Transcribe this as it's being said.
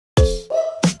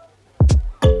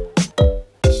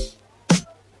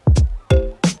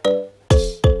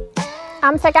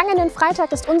Am vergangenen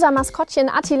Freitag ist unser Maskottchen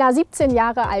Attila 17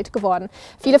 Jahre alt geworden.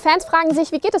 Viele Fans fragen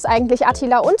sich, wie geht es eigentlich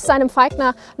Attila und seinem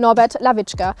Falkner Norbert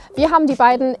Lawitschka? Wir haben die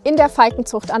beiden in der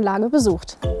Falkenzuchtanlage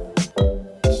besucht.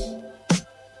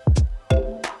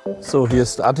 So, hier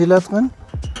ist Attila drin.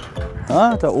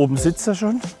 Ah, da oben sitzt er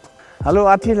schon. Hallo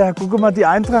Attila, guck mal, die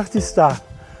Eintracht ist da.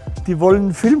 Die wollen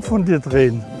einen Film von dir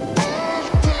drehen.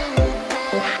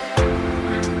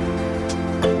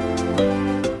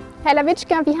 Herr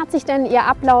Lawitschka, wie hat sich denn Ihr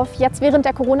Ablauf jetzt während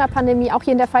der Corona-Pandemie auch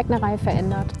hier in der Falknerei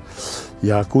verändert?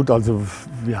 Ja gut, also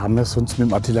wir haben ja sonst mit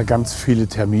dem Attila ganz viele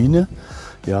Termine.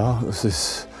 Ja, es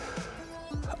ist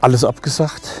alles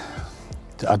abgesagt.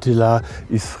 Der Attila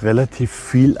ist relativ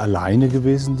viel alleine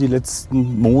gewesen die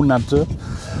letzten Monate.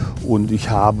 Und ich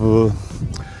habe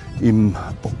im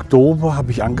Oktober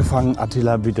angefangen,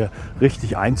 Attila wieder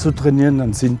richtig einzutrainieren.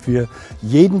 Dann sind wir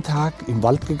jeden Tag im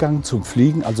Wald gegangen zum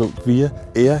Fliegen. Also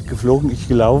er geflogen, ich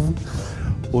gelaufen.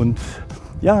 Und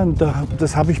ja,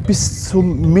 das habe ich bis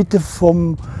zum Mitte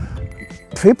vom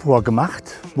Februar gemacht,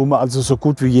 wo wir also so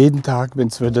gut wie jeden Tag, wenn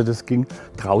das Wetter das ging,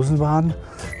 draußen waren.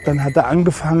 Dann hat er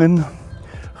angefangen,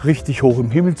 richtig hoch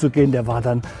im Himmel zu gehen. Der war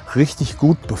dann richtig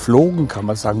gut beflogen, kann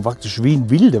man sagen, praktisch wie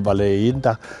ein Wilde, weil er jeden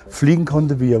Tag fliegen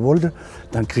konnte, wie er wollte.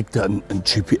 Dann kriegt er einen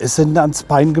GPS-Sender ans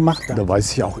Bein gemacht. Da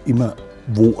weiß ich auch immer,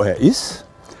 wo er ist.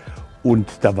 Und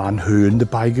da waren Höhen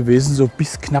dabei gewesen, so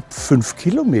bis knapp 5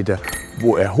 Kilometer,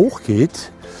 wo er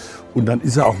hochgeht. Und dann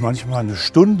ist er auch manchmal 1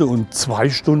 Stunde und 2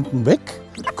 Stunden weg.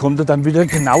 Kommt er dann wieder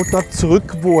genau dort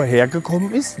zurück, wo er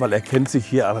hergekommen ist, weil er kennt sich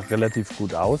hier auch relativ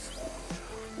gut aus.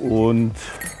 Und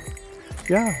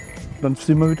ja, dann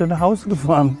sind wir wieder nach Hause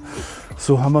gefahren.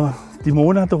 So haben wir die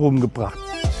Monate rumgebracht.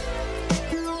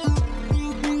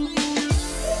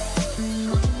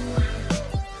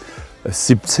 Er ist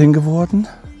 17 geworden,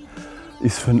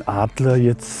 ist für einen Adler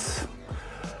jetzt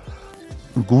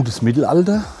ein gutes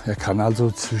Mittelalter. Er kann also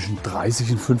zwischen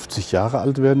 30 und 50 Jahre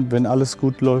alt werden, wenn alles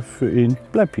gut läuft für ihn.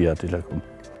 Bleib hier, Attila.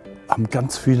 Haben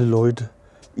ganz viele Leute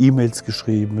E-Mails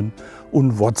geschrieben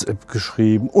und WhatsApp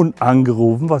geschrieben und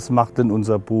angerufen, was macht denn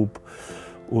unser Bub?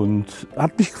 Und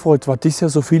hat mich gefreut, war dieses Jahr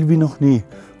so viel wie noch nie.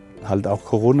 Halt auch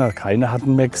Corona, keiner hat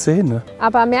ihn mehr gesehen. Ne?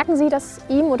 Aber merken Sie, dass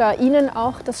ihm oder Ihnen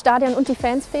auch das Stadion und die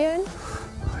Fans fehlen?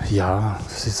 Ja,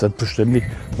 das ist selbstverständlich.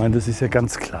 Ich meine, das ist ja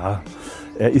ganz klar.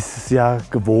 Er ist es ja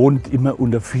gewohnt, immer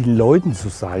unter vielen Leuten zu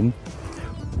sein,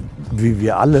 wie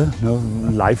wir alle. Ne?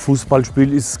 Ein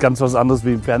Live-Fußballspiel ist ganz was anderes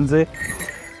wie im Fernsehen.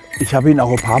 Ich habe ihn auch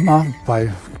ein paar Mal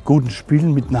bei guten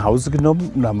Spielen mit nach Hause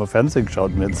genommen und haben wir Fernsehen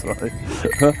geschaut, wir zwei.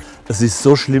 Das ist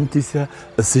so schlimm dieses Jahr.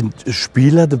 Es sind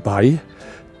Spieler dabei,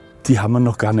 die haben wir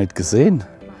noch gar nicht gesehen.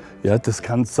 Ja, das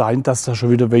kann sein, dass da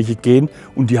schon wieder welche gehen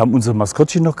und die haben unser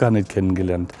Maskottchen noch gar nicht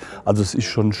kennengelernt. Also es ist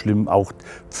schon schlimm, auch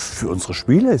für unsere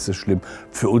Spieler ist es schlimm,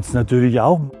 für uns natürlich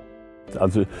auch.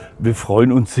 Also wir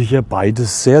freuen uns sicher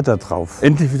beides sehr darauf,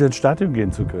 endlich wieder ins Stadion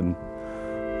gehen zu können.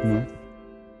 Ja.